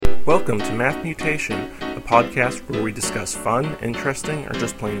Welcome to Math Mutation, a podcast where we discuss fun, interesting, or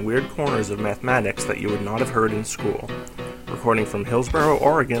just plain weird corners of mathematics that you would not have heard in school. Recording from Hillsboro,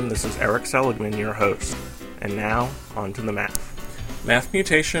 Oregon, this is Eric Seligman, your host. And now, on to the math. Math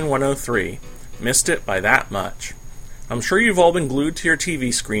Mutation 103. Missed it by that much. I'm sure you've all been glued to your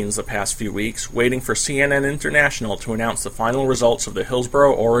TV screens the past few weeks, waiting for CNN International to announce the final results of the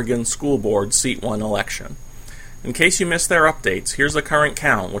Hillsboro, Oregon School Board Seat 1 election. In case you missed their updates, here's the current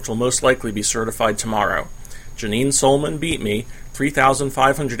count, which will most likely be certified tomorrow. Janine Solman beat me,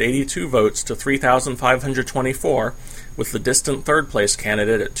 3,582 votes to 3,524, with the distant third-place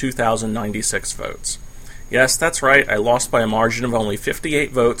candidate at 2,096 votes. Yes, that's right, I lost by a margin of only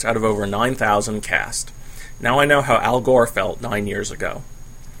 58 votes out of over 9,000 cast. Now I know how Al Gore felt 9 years ago.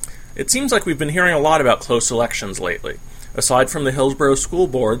 It seems like we've been hearing a lot about close elections lately. Aside from the Hillsboro School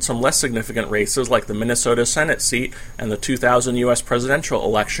Board, some less significant races like the Minnesota Senate seat and the 2000 U.S. presidential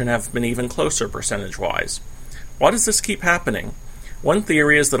election have been even closer percentage-wise. Why does this keep happening? One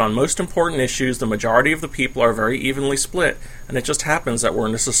theory is that on most important issues, the majority of the people are very evenly split, and it just happens that we're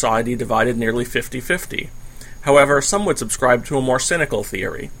in a society divided nearly 50-50. However, some would subscribe to a more cynical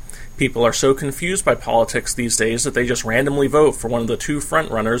theory. People are so confused by politics these days that they just randomly vote for one of the two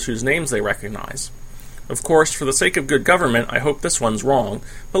frontrunners whose names they recognize. Of course, for the sake of good government, I hope this one's wrong,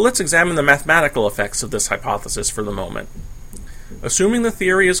 but let's examine the mathematical effects of this hypothesis for the moment. Assuming the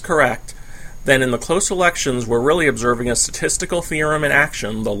theory is correct, then in the close elections we're really observing a statistical theorem in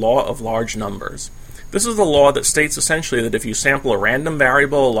action, the law of large numbers. This is the law that states essentially that if you sample a random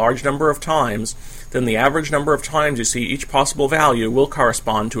variable a large number of times, then the average number of times you see each possible value will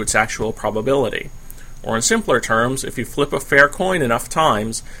correspond to its actual probability. Or in simpler terms, if you flip a fair coin enough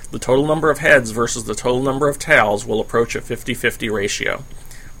times, the total number of heads versus the total number of tails will approach a 50-50 ratio.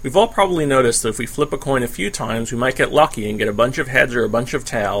 We've all probably noticed that if we flip a coin a few times, we might get lucky and get a bunch of heads or a bunch of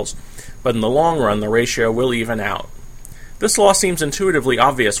tails, but in the long run, the ratio will even out. This law seems intuitively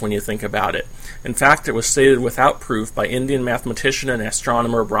obvious when you think about it. In fact, it was stated without proof by Indian mathematician and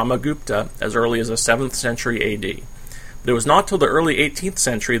astronomer Brahmagupta as early as the 7th century AD. But it was not till the early 18th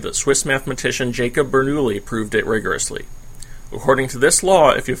century that Swiss mathematician Jacob Bernoulli proved it rigorously. According to this law,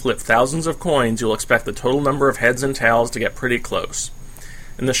 if you flip thousands of coins, you'll expect the total number of heads and tails to get pretty close.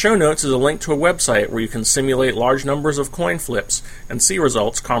 In the show notes is a link to a website where you can simulate large numbers of coin flips and see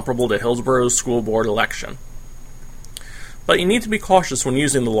results comparable to Hillsboro's school board election. But you need to be cautious when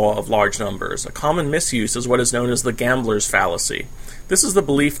using the law of large numbers. A common misuse is what is known as the gambler's fallacy. This is the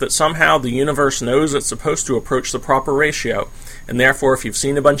belief that somehow the universe knows it's supposed to approach the proper ratio, and therefore if you've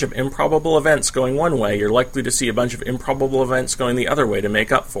seen a bunch of improbable events going one way, you're likely to see a bunch of improbable events going the other way to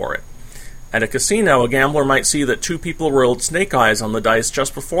make up for it. At a casino, a gambler might see that two people rolled snake eyes on the dice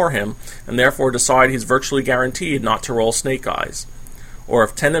just before him, and therefore decide he's virtually guaranteed not to roll snake eyes. Or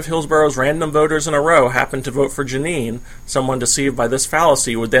if 10 of Hillsboro's random voters in a row happen to vote for Janine, someone deceived by this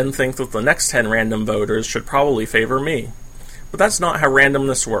fallacy would then think that the next 10 random voters should probably favor me. But that's not how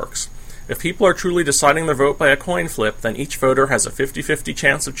randomness works. If people are truly deciding their vote by a coin flip, then each voter has a 50-50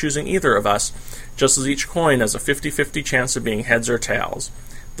 chance of choosing either of us, just as each coin has a 50-50 chance of being heads or tails.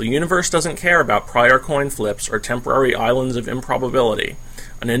 The universe doesn't care about prior coin flips or temporary islands of improbability.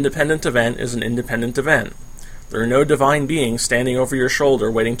 An independent event is an independent event. There are no divine beings standing over your shoulder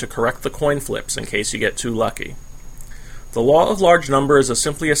waiting to correct the coin flips in case you get too lucky. The law of large numbers is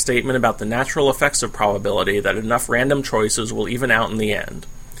simply a statement about the natural effects of probability that enough random choices will even out in the end.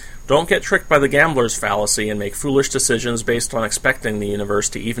 Don't get tricked by the gambler's fallacy and make foolish decisions based on expecting the universe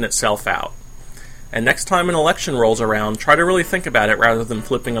to even itself out. And next time an election rolls around, try to really think about it rather than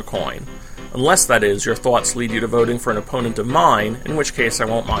flipping a coin. Unless, that is, your thoughts lead you to voting for an opponent of mine, in which case I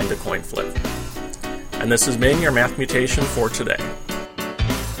won't mind a coin flip. And this has been your Math Mutation for today.